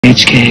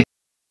HK,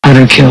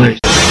 Hunter Killers.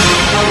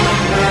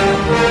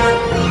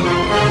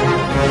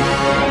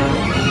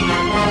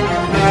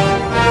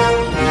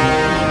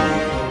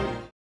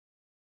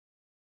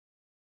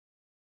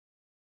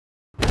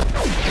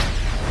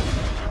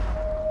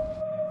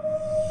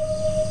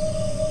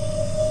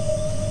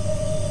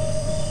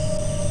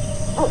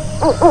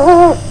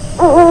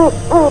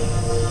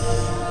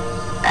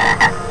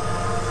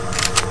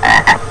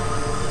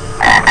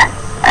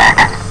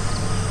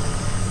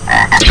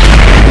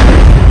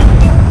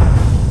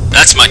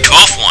 That's my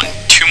 12th one.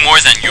 2 more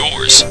than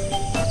yours.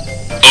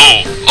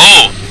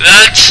 Oh,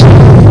 that's...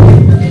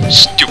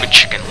 Stupid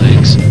chicken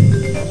legs.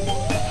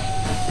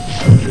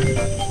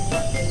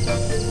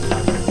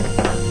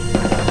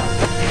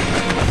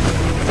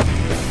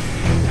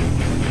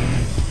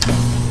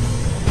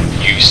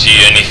 You see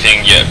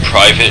anything yet,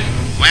 Private?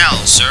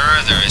 Well,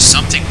 sir, there is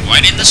something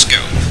right in the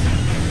scope.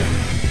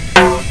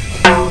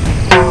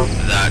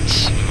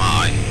 That's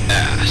my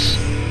ass.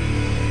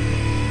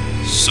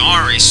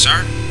 Sorry,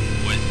 sir.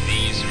 With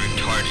these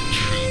retarded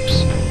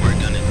troops, we're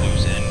gonna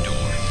lose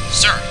Endor.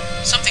 Sir,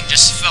 something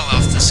just fell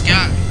off the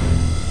sky.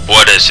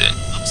 What is it?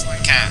 Looks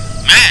like a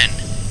man.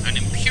 An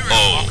Imperial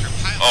Walker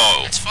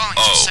pilot. It's falling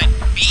to Site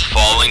B.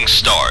 Falling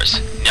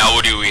stars. Now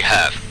what do we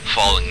have?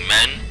 Falling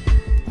men?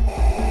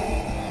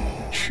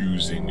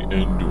 Choosing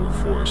Endor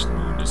Forest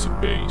Moon as a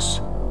base.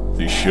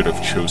 They should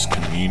have chose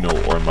Camino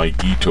or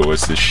Maigito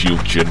as the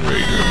shield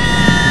generator.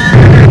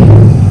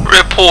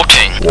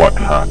 Reporting. What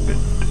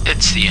happened?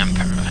 It's the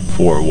Emperor.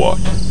 For what?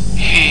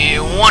 He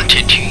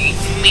wanted to eat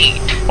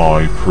meat.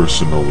 I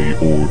personally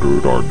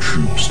ordered our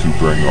troops to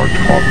bring our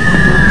top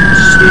commander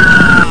to state.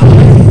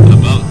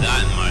 About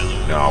that, my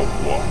lord. Now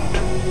what?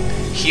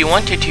 He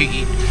wanted to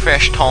eat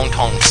fresh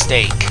tong-tong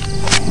steak.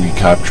 We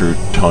captured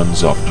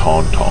tons of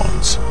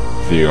tauntauns.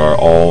 They are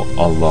all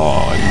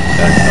alive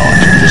and not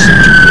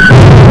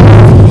disintegrated.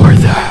 Or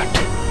that.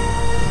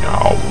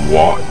 Now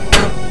what?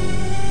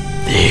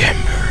 The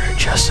Emperor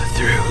just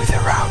threw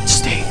the round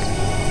steak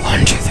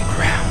onto the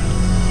ground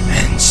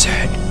and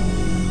said,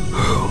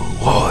 "Who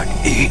would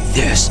eat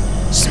this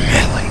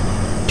smelly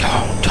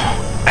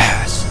tong-tong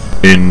ass?"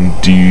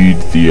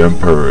 Indeed, the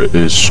Emperor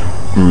is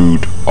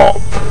screwed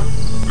up.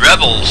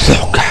 Rebels!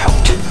 Look out.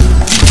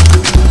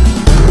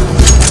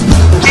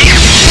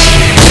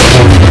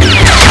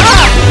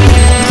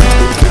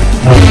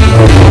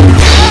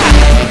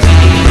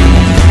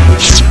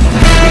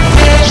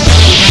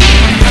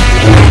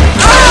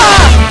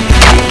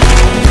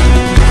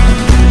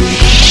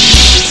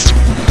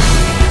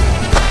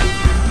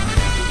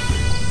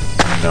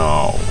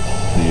 Now,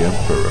 the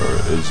Emperor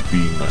is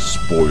being a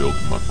spoiled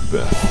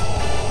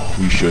Macbeth.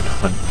 We should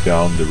hunt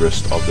down the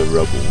rest of the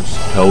rebels.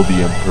 Tell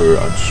the Emperor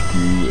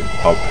unscrew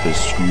up his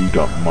screwed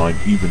up mind,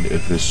 even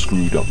if his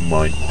screwed up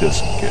mind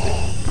doesn't get it.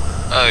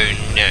 Oh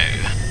no.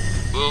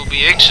 We'll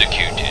be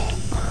executed.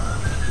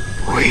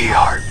 We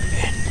are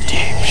in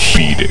deep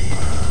Beating.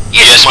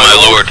 Yes, my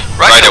lord.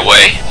 Right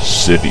away.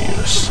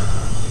 Sidious.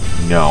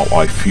 Now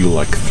I feel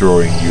like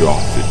throwing you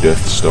off the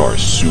Death Star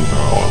sooner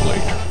or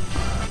later.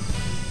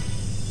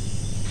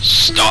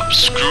 Stop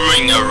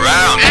screwing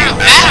around, you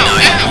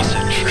S9 piece of